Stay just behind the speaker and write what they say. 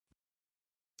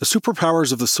The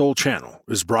Superpowers of the Soul channel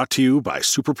is brought to you by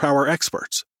Superpower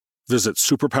Experts. Visit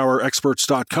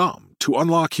superpowerexperts.com to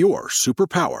unlock your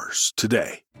superpowers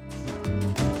today.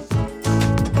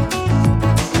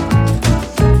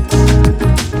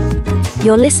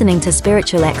 You're listening to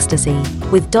Spiritual Ecstasy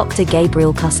with Dr.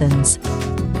 Gabriel Cousens.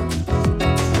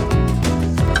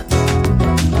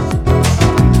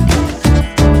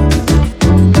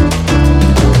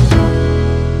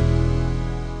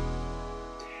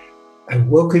 I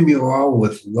welcome you all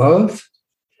with love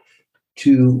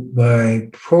to my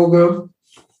program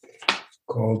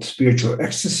called Spiritual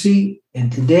Ecstasy. And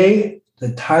today,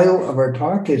 the title of our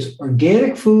talk is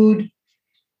Organic Food.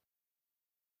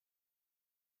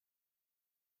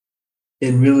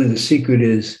 And really the secret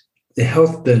is the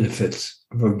health benefits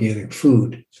of organic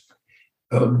food.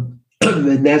 And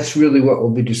that's really what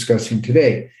we'll be discussing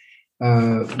today.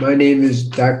 My name is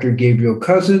Dr. Gabriel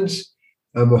Cousens.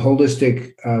 I'm a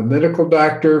holistic medical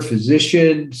doctor,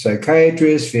 physician,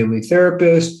 psychiatrist, family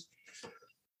therapist,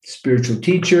 spiritual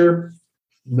teacher,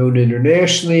 known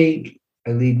internationally.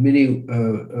 I lead many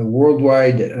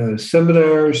worldwide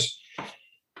seminars,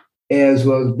 as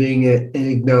well as being an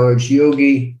acknowledged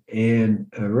yogi and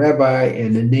a rabbi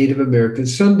and a Native American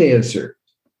sun dancer,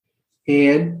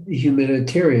 and a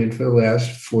humanitarian for the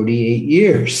last 48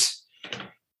 years.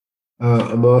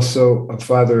 I'm also a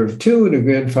father of two and a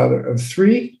grandfather of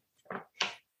three,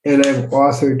 and I've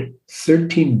authored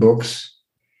 13 books,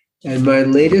 and my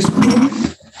latest book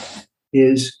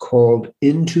is called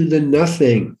Into the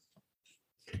Nothing.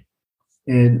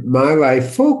 And my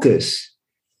life focus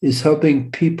is helping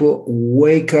people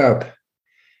wake up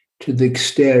to the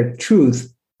ecstatic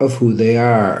truth of who they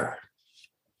are.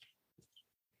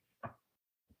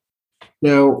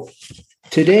 Now,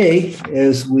 today,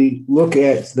 as we look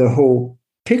at the whole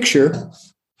picture,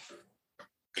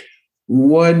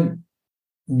 one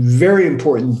very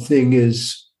important thing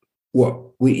is what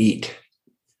we eat.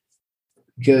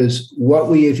 Because what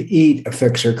we eat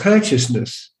affects our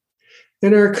consciousness,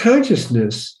 and our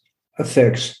consciousness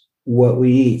affects what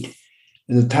we eat.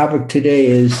 And the topic today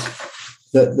is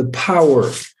the power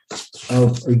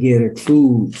of organic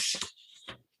foods.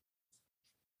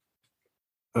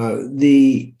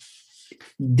 The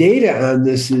data on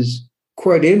this is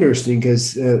quite interesting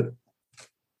because there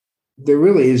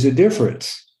really is a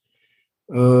difference.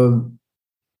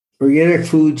 Organic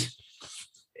foods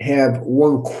have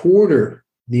 1/4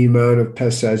 the amount of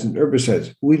pesticides and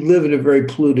herbicides. We live in a very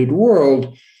polluted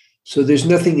world, so there's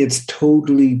nothing that's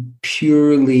totally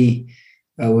purely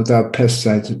without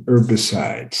pesticides and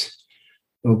herbicides.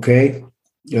 Okay,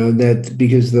 that's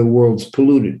because the world's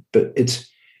polluted, but it's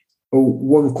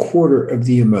 1/4 of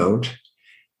the amount.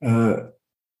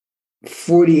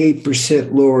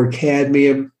 48% lower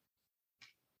cadmium.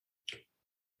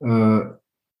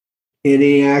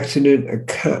 Antioxidant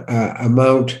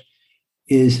amount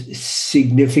is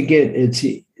significant. It's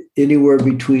anywhere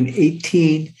between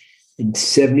 18 and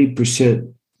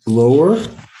 70% lower.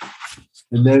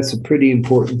 And that's a pretty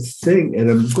important thing. And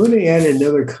I'm going to add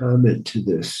another comment to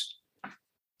this.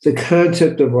 The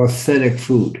concept of authentic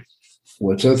food.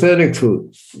 What's authentic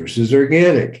food versus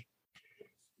organic?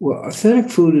 Well,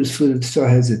 authentic food is food that still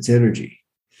has its energy.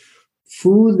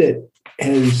 Food that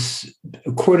has,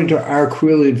 according to our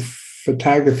Carillion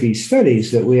photography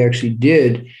studies that we actually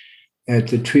did at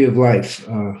the Tree of Life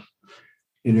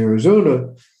in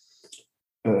Arizona,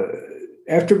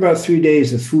 after about 3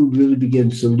 days, the food really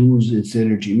begins to lose its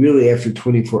energy, really after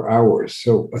 24 hours.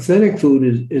 So authentic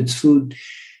food it's food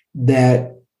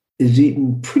that is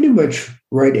eaten pretty much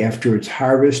right after it's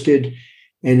harvested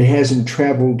and it hasn't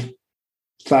traveled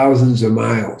thousands of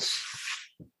miles.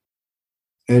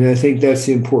 And I think that's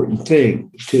the important thing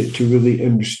to really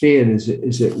understand is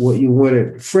that what you want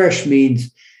it fresh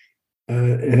means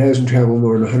it hasn't traveled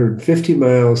more than 150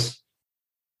 miles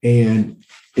and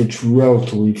it's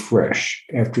relatively fresh.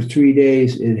 After 3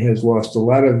 days, it has lost a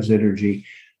lot of its energy,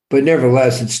 but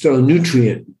nevertheless, it's still a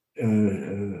nutrient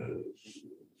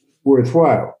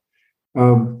worthwhile.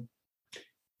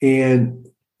 And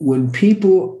when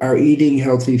people are eating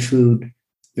healthy food,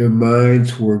 their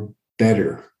minds work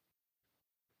better.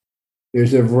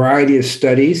 There's a variety of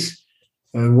studies.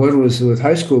 One was with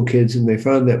high school kids, and they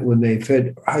found that when they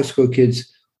fed high school kids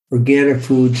organic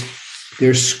foods,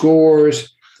 their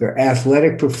scores, their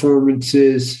athletic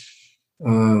performances,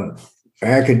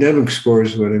 academic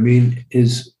scores, what I mean,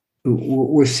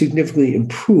 were significantly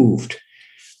improved.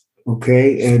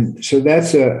 Okay, and so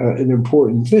that's an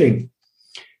important thing.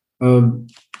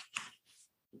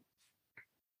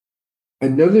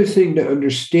 Another thing to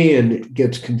understand that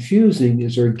gets confusing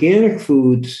is organic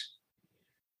foods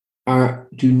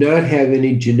do not have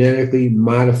any genetically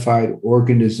modified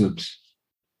organisms.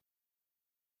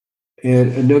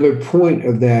 And another point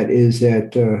of that is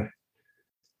that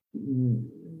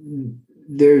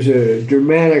there's a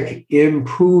dramatic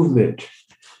improvement.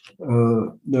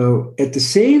 Now, at the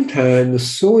same time, the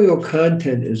soil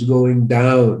content is going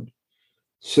down.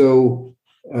 So,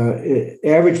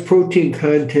 average protein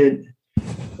content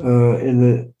in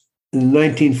the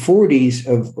 1940s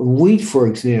of wheat, for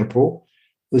example,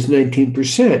 was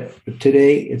 19%, but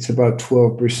today it's about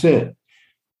 12%.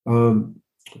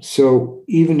 So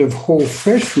even of whole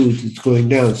fresh foods, it's going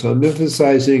down. So I'm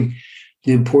emphasizing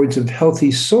the importance of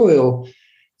healthy soil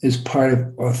as part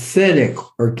of authentic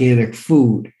organic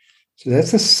food. So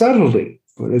that's a subtlety,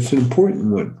 but it's an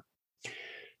important one.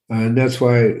 And that's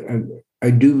why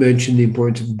I do mention the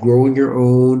importance of growing your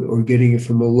own or getting it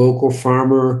from a local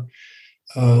farmer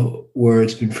where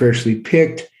it's been freshly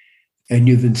picked and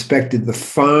you've inspected the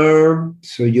farm,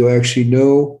 so you actually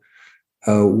know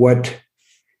what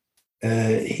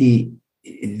the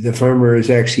farmer has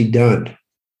actually done.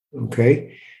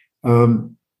 Okay,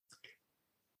 and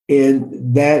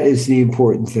that is the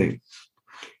important thing.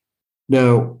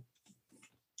 Now,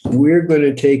 we're going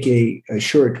to take a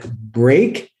short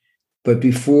break, but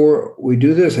before we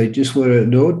do this, I just want to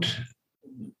note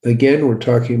again, we're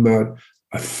talking about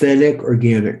authentic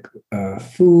organic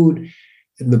food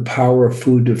and the power of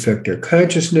food to affect our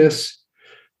consciousness.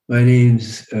 My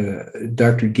name's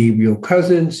Dr. Gabriel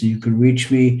Cousins. You can reach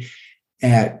me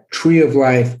at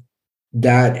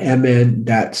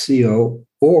treeoflife.mn.co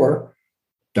or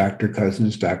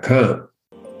drcousins.com.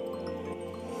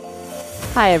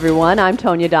 Hi, everyone. I'm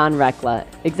Tonya Dawn Rekla,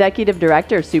 Executive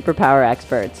Director of Superpower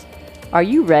Experts. Are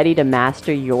you ready to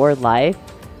master your life?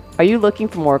 Are you looking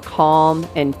for more calm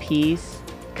and peace,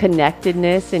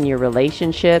 connectedness in your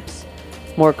relationships,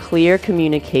 more clear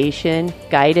communication,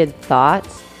 guided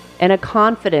thoughts, and a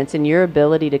confidence in your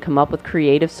ability to come up with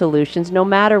creative solutions no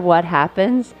matter what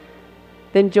happens?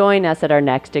 Then join us at our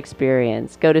next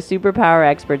experience. Go to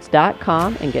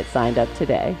superpowerexperts.com and get signed up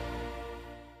today.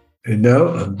 And now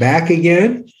I'm back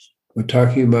again. We're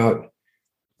talking about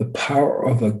the power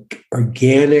of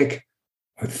organic,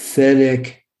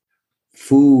 authentic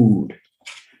food.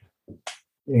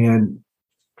 And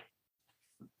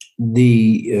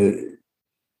the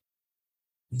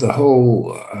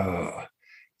whole,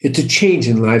 it's a change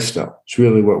in lifestyle. It's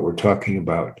really what we're talking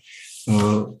about.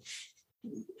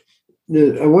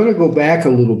 I want to go back a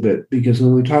little bit because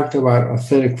when we talked about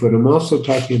authentic food, I'm also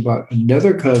talking about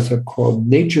another concept called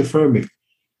nature farming,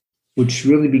 which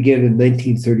really began in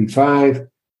 1935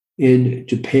 in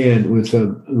Japan with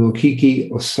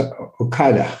Mokiki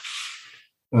Okada,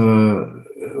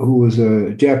 who was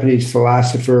a Japanese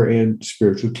philosopher and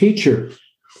spiritual teacher.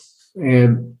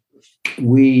 And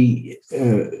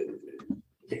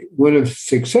one of his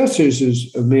successors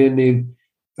is a man named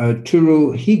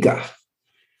Turo Higa.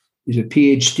 He's a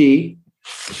PhD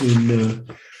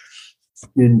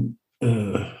in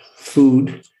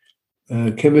food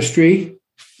chemistry,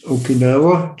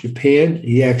 Okinawa, Japan.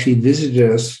 He actually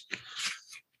visited us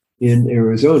in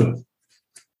Arizona.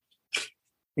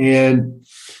 And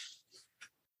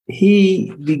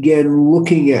he began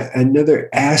looking at another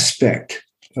aspect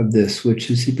of this,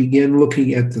 which is he began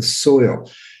looking at the soil.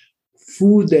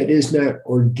 Food that is not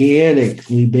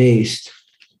organically based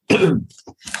with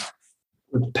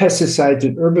pesticides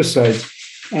and herbicides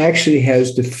actually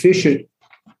has deficient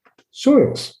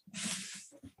soils.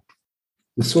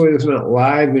 The soil is not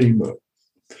live anymore.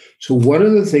 So one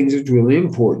of the things that's really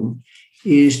important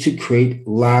is to create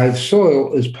live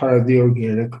soil as part of the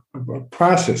organic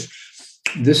process.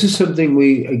 This is something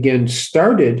we, again,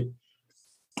 started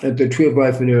at the Tree of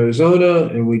Life in Arizona,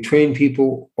 and we train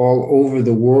people all over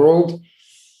the world.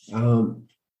 And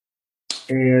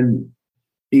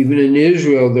even in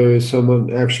Israel, there is someone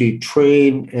actually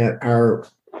trained at our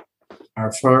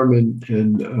farm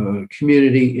and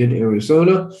community in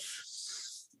Arizona.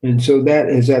 And so that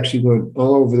is actually going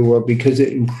all over the world because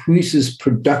it increases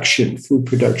food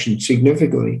production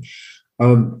significantly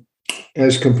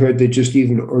as compared to just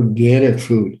even organic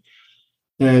food.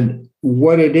 And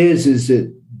what it is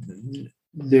that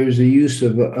there's a use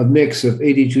of a mix of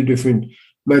 82 different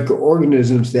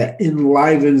microorganisms that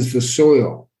enlivens the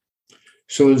soil.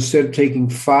 So instead of taking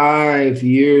 5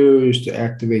 years to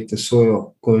activate the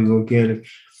soil going organic,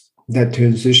 that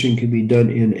transition can be done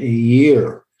in a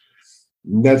year.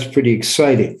 And that's pretty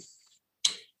exciting.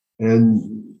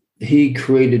 And he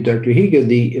created, Dr. Higa,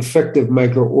 the effective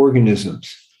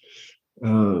microorganisms.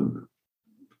 And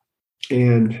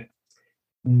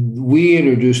we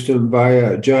introduced him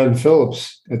via John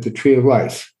Phillips at the Tree of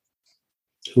Life.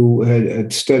 who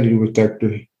had studied with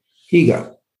Dr.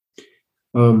 Higa.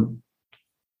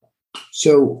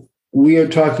 So we are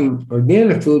talking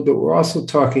organic food, but we're also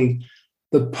talking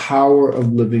the power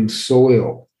of living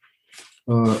soil.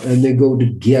 And they go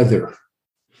together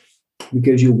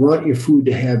because you want your food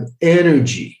to have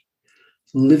energy.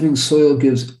 Living soil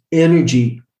gives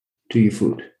energy to your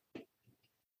food.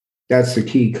 That's the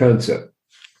key concept.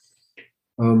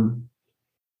 And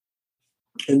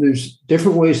there's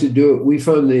different ways to do it. We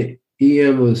found the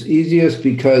EM was easiest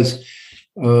because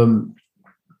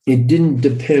it didn't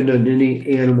depend on any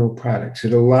animal products.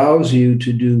 It allows you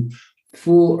to do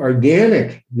full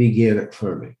organic veganic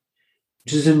farming,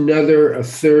 which is a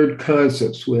third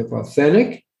concept. So we have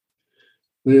authentic,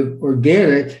 we have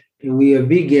organic, and we have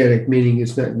veganic, meaning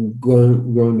it's not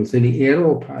grown with any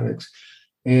animal products.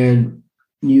 And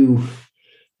you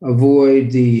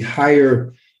avoid the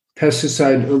higher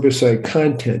pesticide and herbicide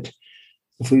content.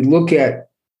 If we look at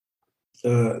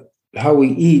how we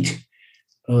eat,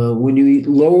 when you eat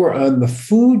lower on the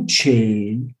food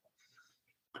chain,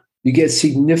 you get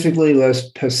significantly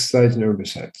less pesticides and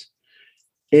herbicides.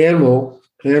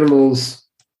 Animals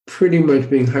pretty much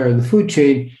being higher in the food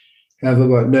chain have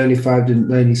about 95 to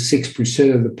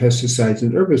 96% of the pesticides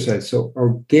and herbicides. So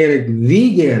organic,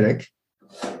 veganic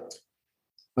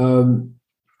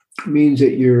means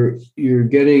that you're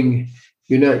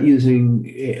not using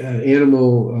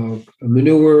animal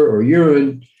manure or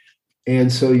urine,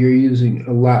 and so you're using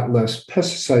a lot less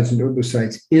pesticides and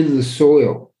herbicides in the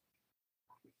soil.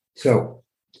 So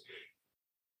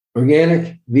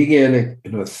organic, veganic,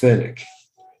 and authentic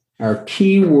are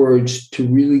key words to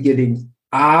really getting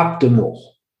optimal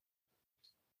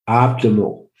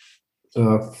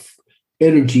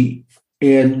energy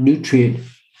and nutrient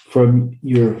from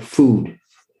your food.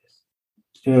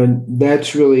 And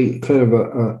that's really kind of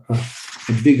a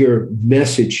bigger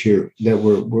message here that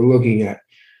we're looking at.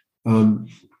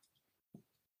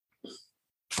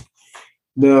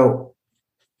 Now,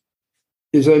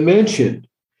 as I mentioned,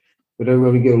 but I'm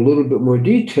going to get a little bit more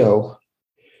detail,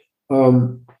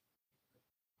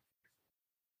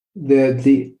 that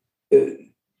the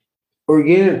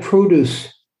organic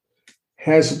produce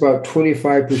has about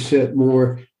 25%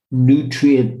 more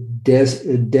nutrient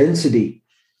density,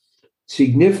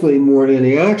 significantly more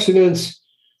antioxidants.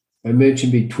 I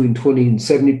mentioned between 20 and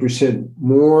 70%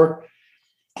 more,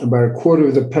 about a quarter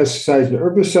of the pesticides and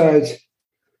herbicides,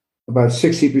 about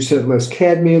 60% less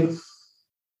cadmium,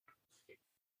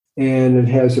 and it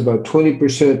has about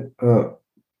 20%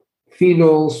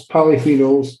 phenols,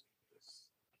 polyphenols,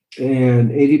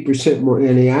 and 80% more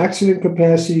antioxidant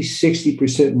capacity,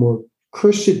 60% more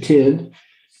quercetin,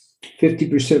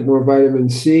 50% more vitamin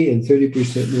C, and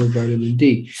 30% more vitamin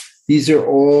D. These are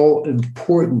all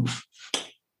important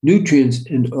nutrients,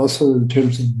 and also in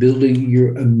terms of building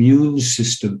your immune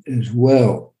system as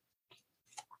well.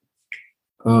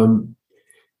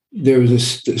 There was a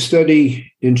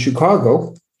study in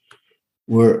Chicago,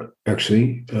 where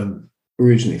actually I'm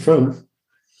originally from,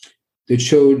 that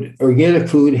showed organic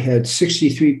food had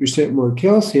 63% more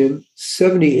calcium,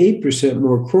 78%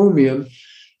 more chromium,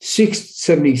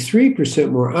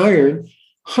 73% more iron,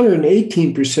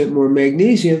 118% more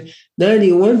magnesium,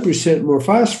 91% more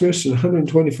phosphorus, and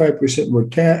 125%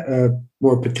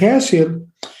 more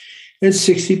potassium, and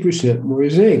 60% more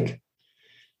zinc.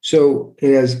 So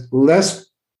it has less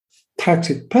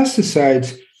toxic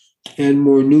pesticides and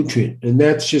more nutrient. And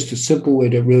that's just a simple way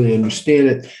to really understand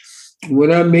it.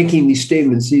 When I'm making these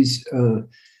statements,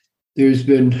 there's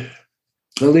been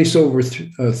at least over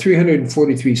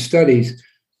 343 studies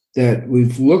that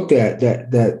we've looked at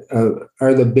that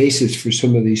are the basis for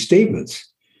some of these statements.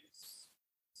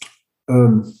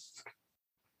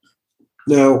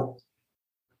 Now,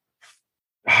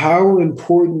 how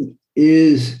important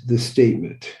is the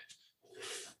statement?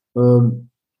 I'm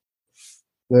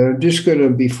just going to,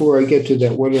 before I get to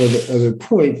that one other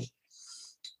point,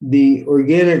 the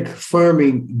organic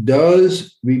farming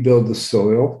does rebuild the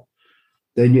soil.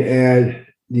 Then you add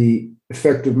the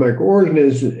effective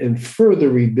microorganisms and further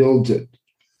rebuilds it.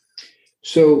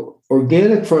 So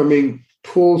organic farming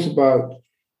pulls about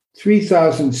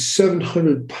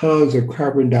 3,700 pounds of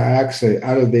carbon dioxide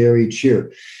out of the air each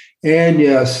year. And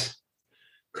yes,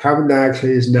 carbon dioxide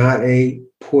is not a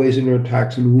poison or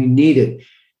toxin. We need it.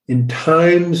 In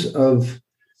times of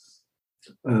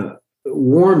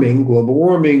global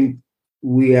warming,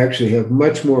 we actually have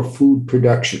much more food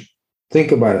production.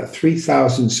 Think about it,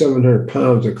 3,700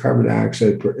 pounds of carbon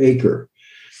dioxide per acre,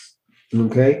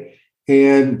 okay?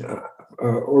 And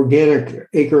organic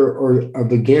acre or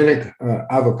organic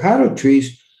avocado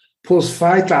trees pulls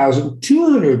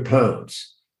 5,200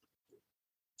 pounds.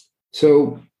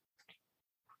 So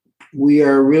we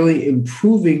are really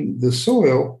improving the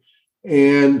soil.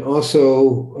 And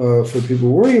also for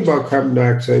people worrying about carbon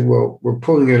dioxide, well, we're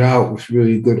pulling it out with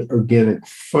really good organic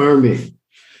farming.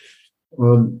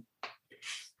 One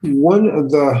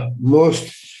of the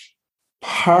most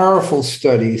powerful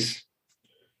studies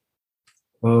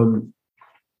on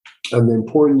the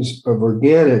importance of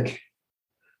organic,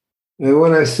 and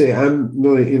when I say, I'm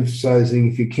really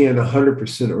emphasizing, if you can,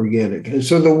 100% organic. And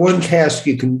so the one task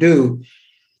you can do,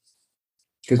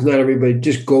 because not everybody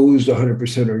just goes to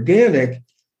 100% organic,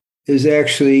 is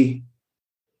actually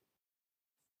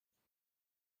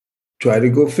try to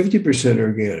go 50%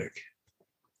 organic,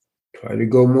 try to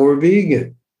go more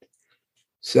vegan,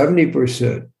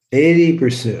 70%,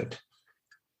 80%,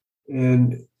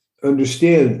 and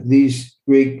understand these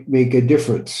make a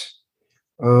difference.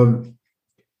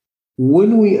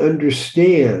 When we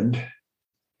understand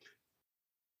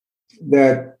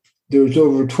that there's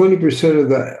over 20% of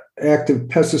the active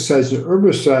pesticides and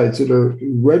herbicides that are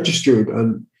registered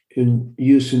in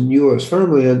use in U.S.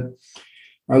 farmland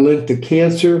are linked to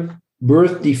cancer,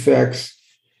 birth defects,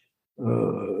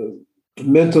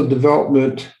 mental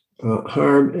development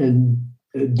harm, and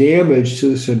damage to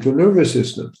the central nervous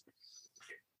system.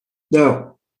 Now,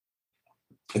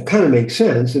 it kind of makes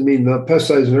sense. I mean, the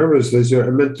pesticides and herbicides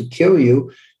are meant to kill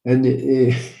you, and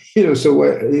so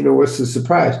what? What's the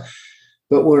surprise?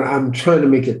 But when I'm trying to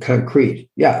make it concrete,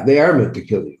 yeah, they are meant to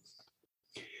kill you.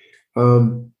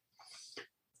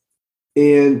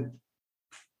 And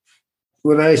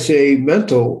when I say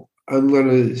mental, I'm going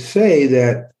to say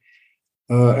that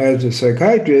as a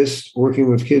psychiatrist working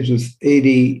with kids with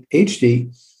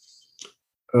ADHD,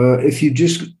 if you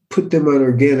just put them on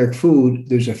organic food,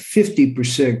 there's a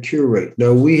 50% cure rate.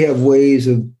 Now, we have ways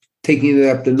of taking it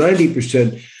up to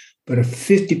 90%, but a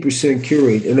 50% cure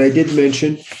rate. And I did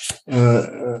mention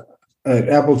at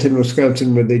Appleton,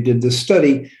 Wisconsin, where they did this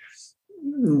study,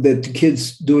 that the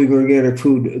kids doing organic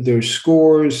food, their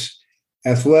scores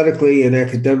athletically and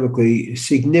academically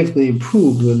significantly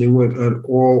improved when they went on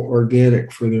all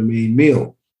organic for their main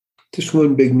meal. Just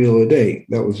one big meal a day.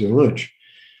 That was their lunch.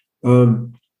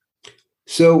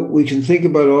 So we can think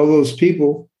about all those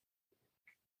people,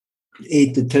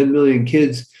 8 to 10 million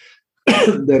kids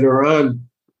that are on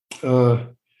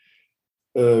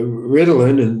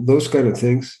Ritalin and those kind of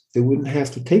things. They wouldn't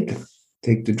have to take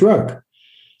the drug.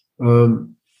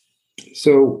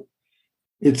 So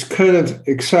it's kind of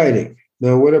exciting.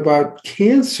 Now, what about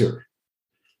cancer?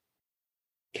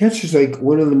 Cancer is like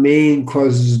one of the main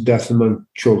causes of death among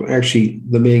children, actually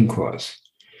the main cause.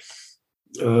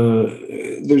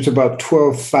 There's about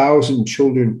 12,000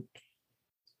 children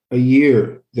a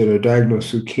year that are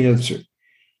diagnosed with cancer.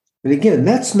 And again,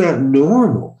 that's not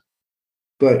normal,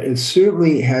 but it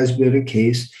certainly has been a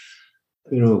case,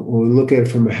 when we look at it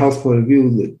from a health point of view,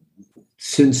 that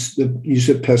since the use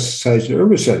of pesticides and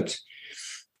herbicides.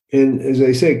 And as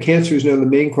I said, cancer is now the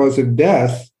main cause of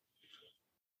death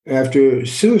after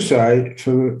suicide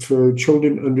for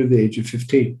children under the age of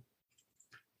 15.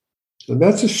 So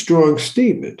that's a strong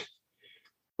statement,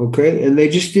 okay? And they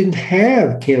just didn't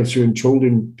have cancer in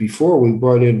children before we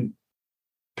brought in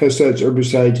pesticides,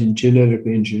 herbicides, and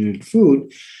genetically engineered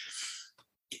food.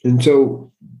 And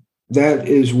so that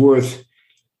is worth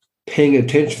paying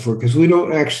attention for, because we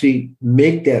don't actually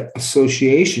make that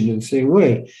association in the same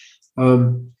way.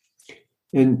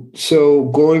 And so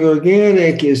going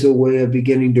organic is a way of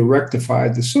beginning to rectify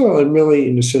the soil and really,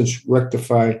 in a sense,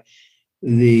 rectify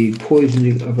the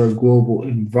poisoning of our global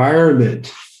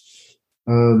environment.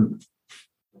 And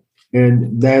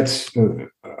that's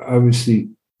obviously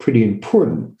pretty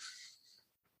important.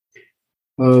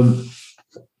 And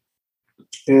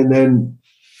then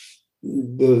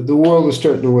the world is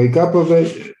starting to wake up of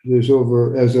it. There's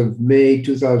as of May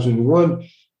 2001,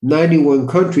 91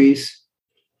 countries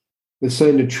that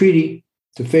signed a treaty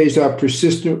to phase out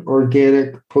persistent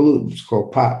organic pollutants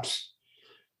called POPs,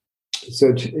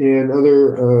 and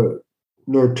other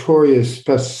notorious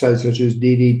pesticides such as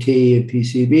DDT and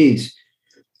PCBs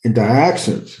and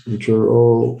dioxins, which are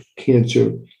all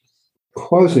cancer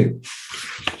causing.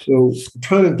 So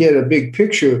trying to get a big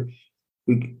picture,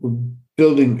 we're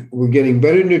getting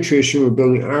better nutrition, we're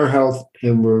building our health,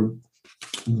 and we're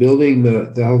building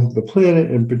the health of the planet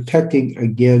and protecting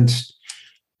against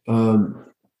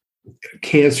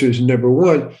cancer is number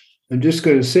one. I'm just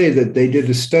going to say that they did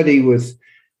a study with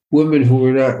women who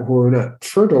were not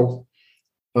fertile,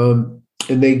 and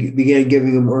they began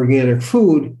giving them organic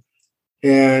food,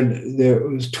 and there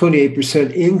was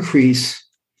 28% increase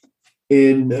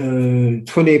in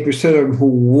 28% of them who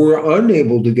were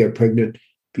unable to get pregnant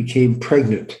became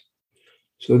pregnant.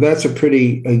 So that's a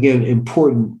pretty, again,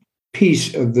 important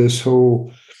piece of this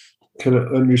whole kind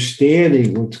of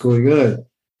understanding what's going on.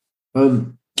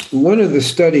 One of the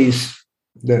studies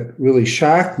that really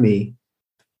shocked me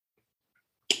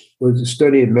was a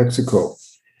study in Mexico.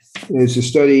 It's a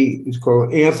study, it's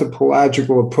called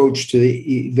Anthropological Approach to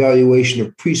the Evaluation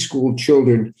of Preschool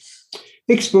Children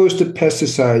Exposed to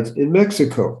Pesticides in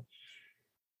Mexico.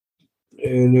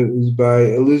 And it was by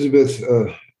Elizabeth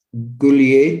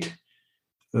Gulliet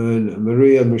and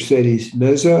Maria Mercedes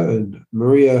Meza and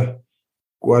Maria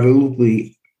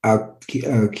Guadalupe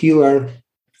Aquilar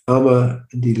Ama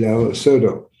de la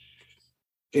Soto.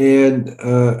 And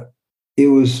it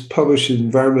was published in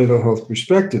Environmental Health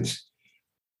Perspectives.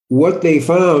 What they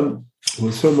found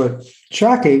was somewhat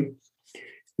shocking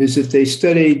is that they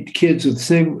studied kids with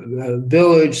same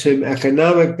village, same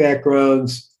economic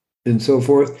backgrounds, and so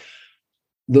forth.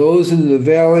 Those in the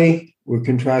valley were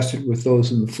contrasted with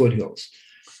those in the foothills.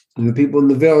 And the people in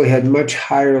the valley had much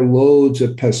higher loads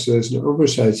of pesticides and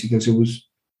herbicides because it was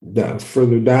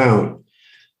further down.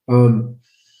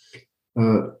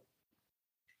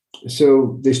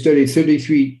 So they studied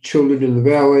 33 children in the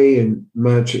valley and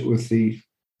matched it with the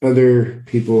other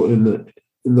people in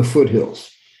the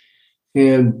foothills.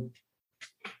 And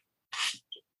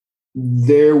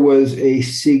there was a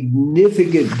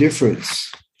significant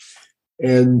difference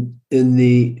in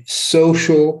the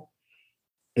social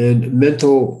and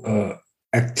mental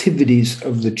activities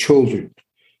of the children.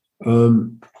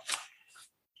 They're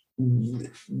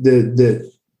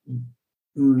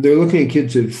looking at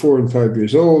kids at 4 and 5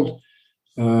 years old.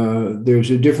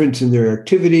 There's a difference in their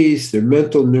activities, their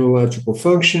mental, neurological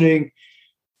functioning.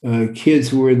 Kids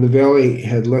who were in the valley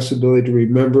had less ability to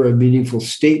remember a meaningful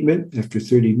statement after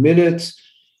 30 minutes.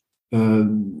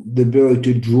 The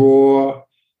ability to draw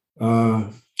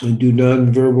and do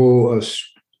nonverbal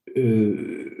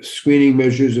screening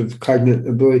measures of cognitive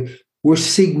ability were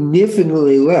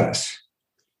significantly less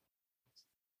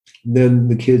than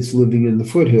the kids living in the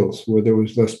foothills, where there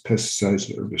was less pesticides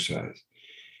and herbicides.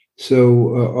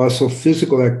 So also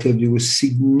physical activity was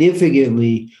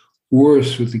significantly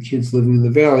worse with the kids living in the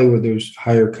valley, where there's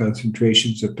higher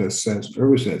concentrations of pesticides and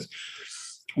herbicides.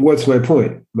 What's my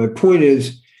point? My point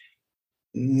is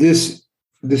this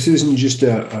isn't just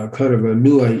a kind of a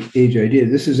new age idea.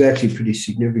 This is actually pretty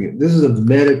significant. This is a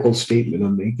medical statement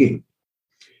I'm making.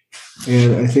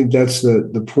 And I think that's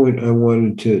the point I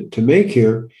wanted to make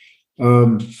here.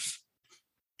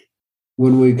 When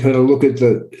we kind of look at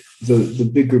the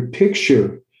bigger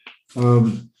picture,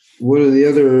 one of the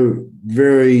other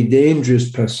very dangerous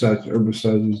pesticides,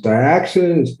 herbicides, is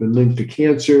dioxin. It's been linked to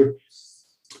cancer,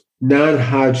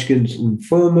 non-Hodgkin's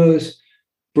lymphomas,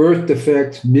 birth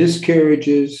defects,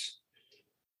 miscarriages,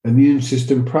 immune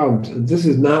system problems. And this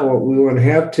is not what we want to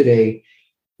have today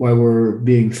while we're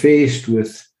being faced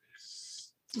with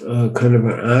kind of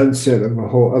an onset of a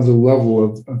whole other level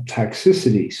of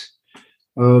toxicities.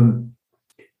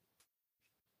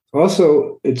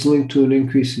 Also, it's linked to an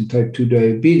increase in type 2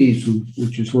 diabetes,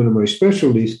 which is one of my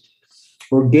specialties.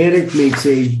 Organic makes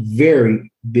a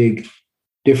very big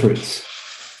difference.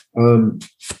 And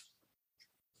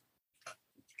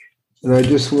I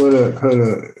just want to kind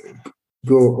of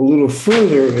go a little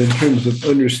further in terms of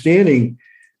understanding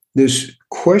this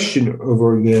question of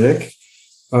organic,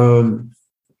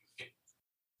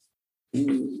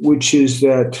 which is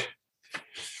that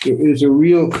there is a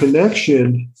real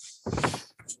connection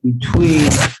between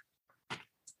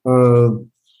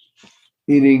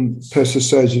eating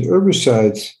pesticides and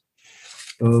herbicides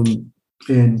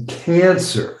and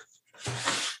cancer.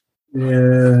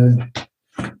 And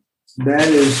that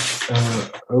is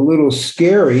a little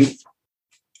scary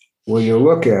when you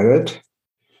look at it.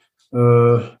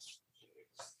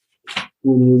 When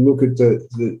we look at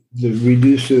the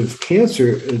reducive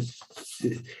cancer,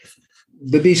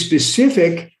 to be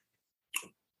specific,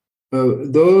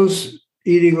 those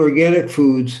eating organic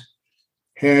foods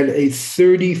had a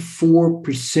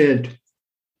 34%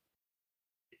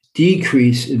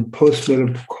 decrease in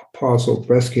postmenopausal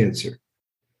breast cancer,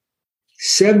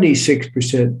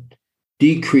 76%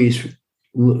 decrease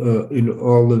in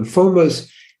all lymphomas,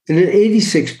 and an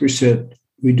 86%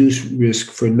 reduced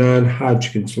risk for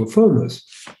non-Hodgkin's lymphomas.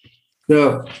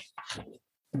 Now,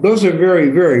 those are very,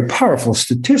 very powerful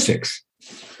statistics.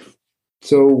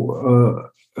 So,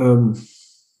 and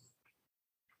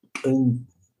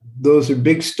those are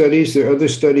big studies. There are other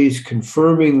studies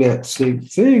confirming that same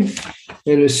thing.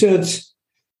 In a sense,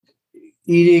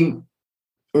 eating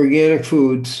organic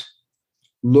foods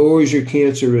lowers your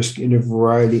cancer risk in a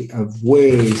variety of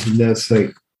ways, and that's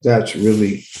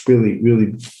really, really,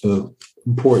 really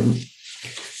important.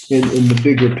 in the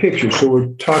bigger picture. So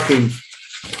we're talking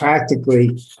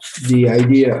practically the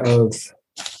idea of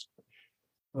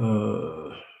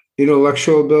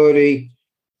intellectual ability,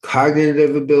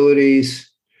 cognitive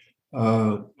abilities,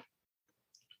 down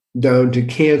to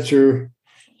cancer,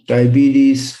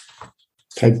 diabetes,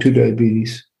 type 2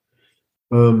 diabetes.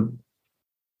 And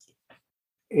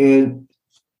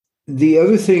the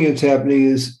other thing that's happening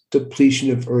is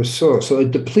depletion of Earth's soil. So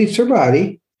it depletes our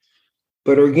body,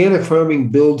 but organic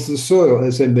farming builds the soil,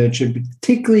 as I mentioned,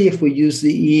 particularly if we use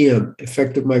the EM,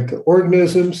 effective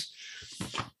microorganisms.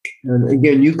 And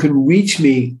again, you can reach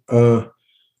me at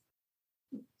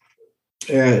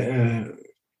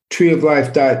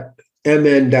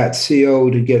treeoflife.mn.co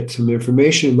to get some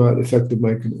information about effective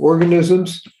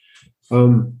microorganisms.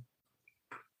 But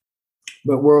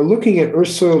we're looking at earth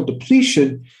soil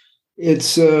depletion.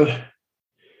 It's, I'm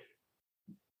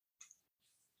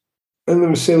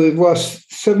going to say we've lost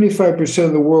 75%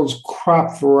 of the world's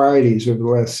crop varieties over the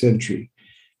last century.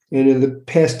 And in the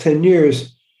past 10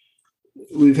 years,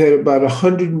 we've had about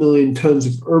 100 million tons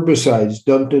of herbicides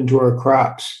dumped into our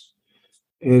crops,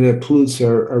 and it pollutes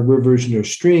our rivers and our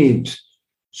streams.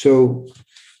 So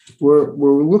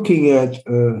we're looking at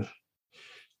a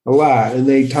lot, and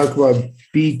they talk about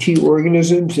BT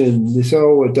organisms, and they say,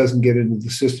 oh, it doesn't get into the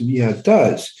system. Yeah, it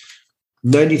does.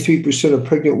 93% of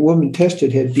pregnant women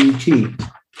tested had BT,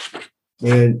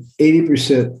 and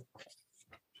 80%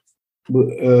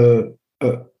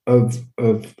 of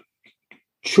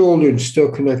children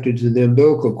still connected to the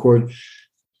umbilical cord,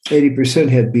 80%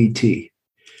 had BT.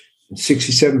 And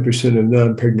 67% of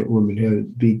non-pregnant women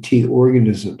had BT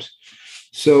organisms.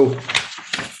 So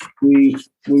we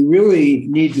really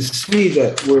need to see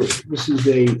that this is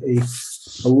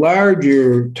a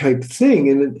larger type thing.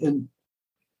 And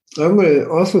I'm going to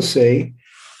also say,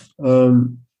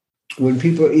 when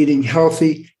people are eating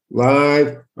healthy,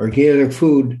 live, organic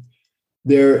food,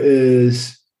 there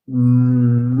is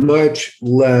much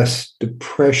less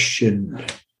depression.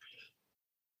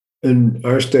 In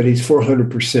our studies,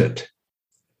 400%,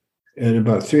 and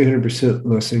about 300%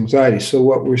 less anxiety. So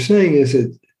what we're saying is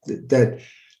that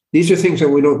these are things that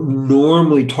we don't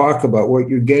normally talk about. What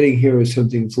you're getting here is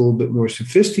something that's a little bit more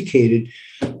sophisticated,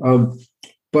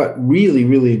 but really,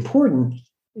 really important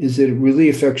is that it really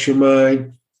affects your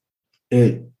mind.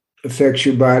 It affects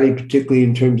your body, particularly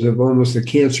in terms of almost a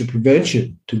cancer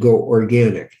prevention to go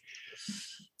organic.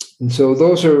 And so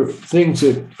those are things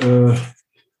that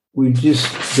we just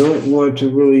don't want to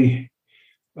really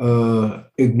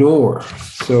ignore.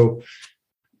 So,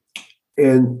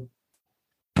 and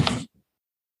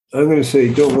I'm going to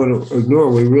say don't want to ignore.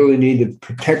 We really need to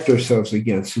protect ourselves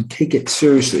against and take it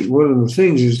seriously. One of the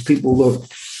things is people look,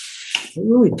 I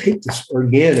really take this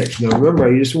organic. Now, remember,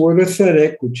 I use the word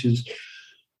authentic, which is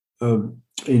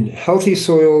in healthy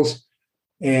soils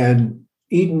and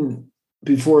eaten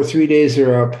before 3 days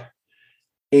are up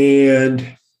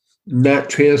and not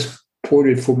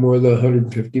transported for more than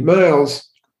 150 miles.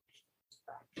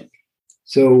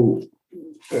 So,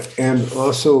 and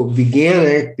also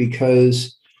veganic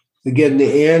because, again,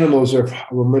 the animals are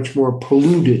much more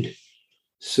polluted.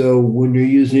 So when you're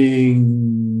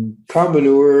using cow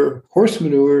manure, horse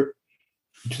manure,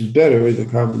 which is better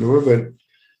than cow manure, but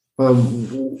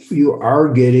you are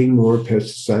getting more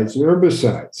pesticides and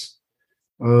herbicides.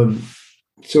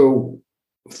 So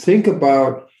think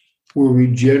about we're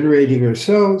regenerating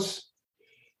ourselves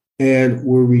and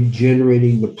we're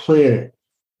regenerating the planet.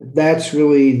 That's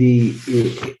really the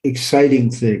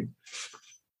exciting thing.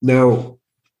 Now,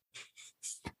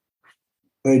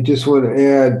 I just want to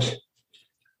add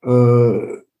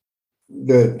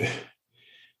that,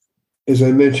 as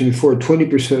I mentioned before,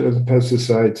 20% of the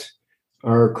pesticides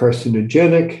are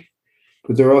carcinogenic,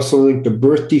 but they're also linked to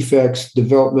birth defects,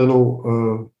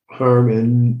 developmental harm,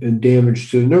 and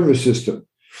damage to the nervous system.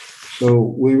 So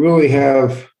we really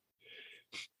have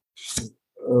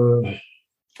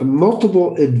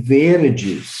multiple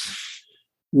advantages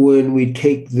when we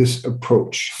take this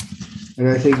approach. And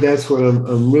I think that's what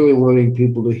I'm really wanting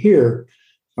people to hear.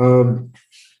 And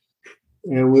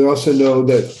we also know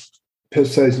that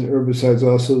pesticides and herbicides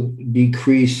also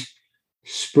decrease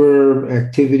sperm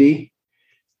activity.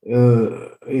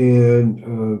 You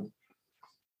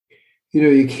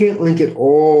can't link it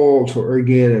all to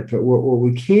organic, but what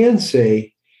we can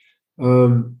say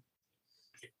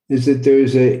is that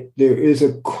there is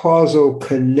a causal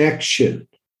connection.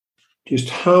 Just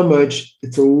how much,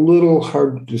 it's a little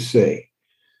hard to say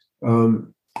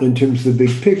in terms of the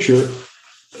big picture.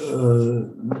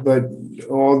 But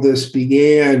all this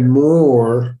began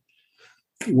more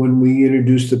when we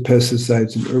introduced the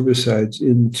pesticides and herbicides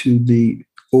into the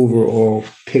overall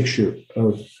picture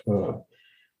of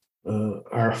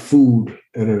our food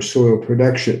and our soil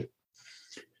production.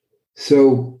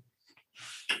 So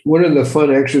one of the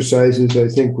fun exercises, I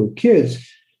think, with kids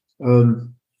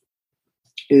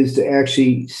is to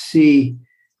actually see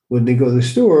when they go to the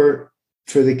store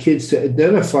for the kids to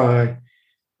identify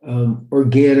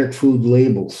organic food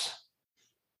labels.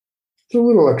 It's a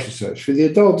little exercise. For the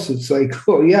adults, it's like,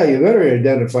 oh, yeah, you better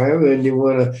identify them, and you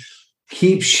want to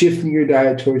keep shifting your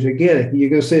diet towards organic. You're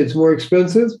going to say it's more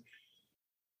expensive?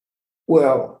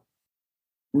 Well,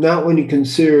 not when you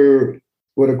consider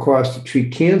what it costs to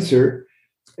treat cancer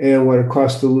and what it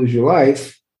costs to lose your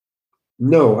life.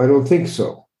 No, I don't think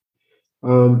so.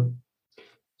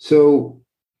 So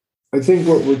I think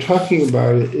what we're talking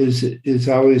about is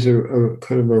always a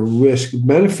kind of a risk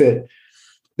benefit,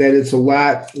 that it's a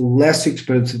lot less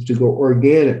expensive to go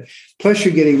organic. Plus,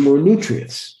 you're getting more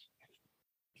nutrients.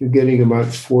 You're getting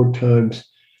about 4 times,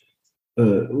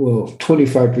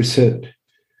 25%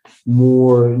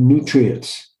 more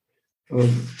nutrients.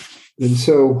 And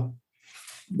so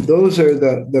those are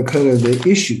the kind of the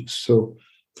issues. So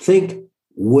think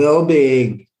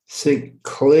well-being, think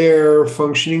clear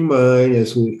functioning mind,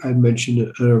 as I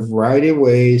mentioned in a variety of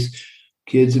ways.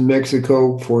 Kids in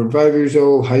Mexico, 4 and 5 years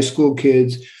old, high school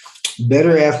kids,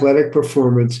 better athletic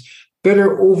performance,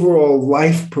 better overall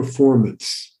life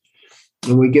performance.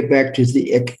 And we get back to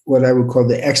what I would call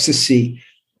the ecstasy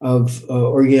of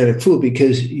organic food,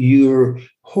 because your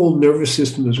whole nervous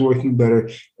system is working better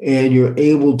and you're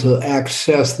able to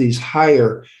access these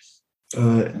higher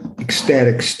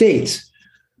ecstatic states.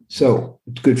 So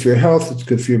it's good for your health, it's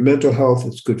good for your mental health,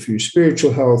 it's good for your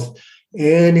spiritual health,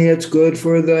 and it's good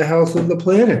for the health of the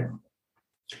planet.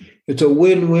 It's a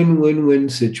win-win-win-win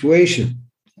situation.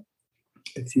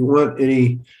 If you want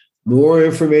any more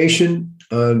information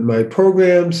on my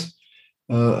programs,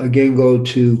 again, go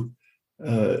to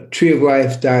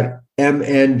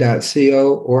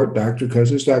treeoflife.mn.co or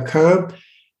drcousins.com.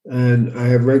 And I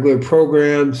have regular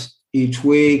programs each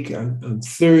week on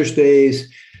Thursdays,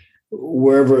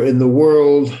 wherever in the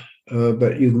world.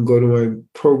 But you can go to my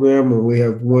program where we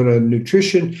have one on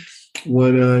nutrition,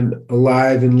 one on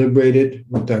Alive and Liberated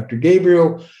with Dr.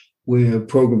 Gabriel. We have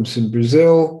programs in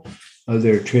Brazil.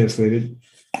 They're translated.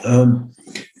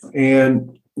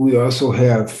 And we also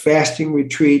have fasting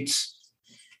retreats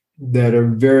that are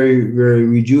very, very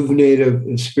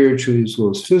rejuvenative, spiritually as well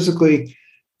as physically.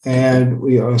 And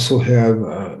we also have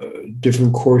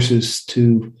different courses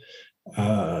to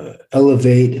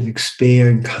elevate and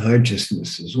expand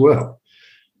consciousness as well.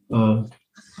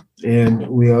 And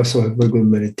we also have regular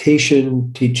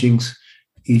meditation teachings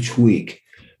each week.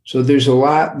 So there's a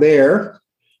lot there.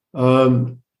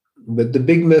 But the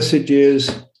big message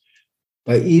is,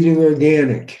 by eating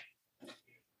organic,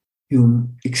 you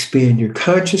expand your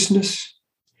consciousness,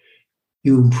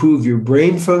 you improve your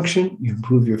brain function, you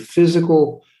improve your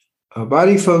physical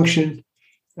body function,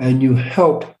 and you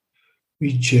help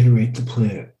regenerate the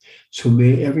planet. So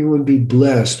may everyone be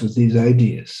blessed with these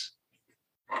ideas.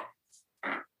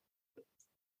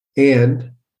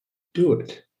 And do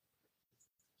it.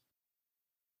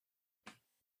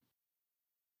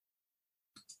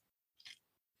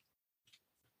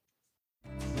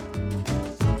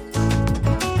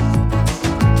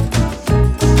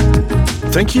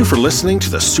 Thank you for listening to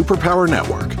the Superpower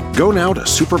Network. Go now to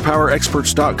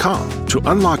superpowerexperts.com to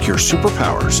unlock your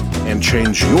superpowers and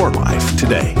change your life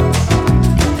today.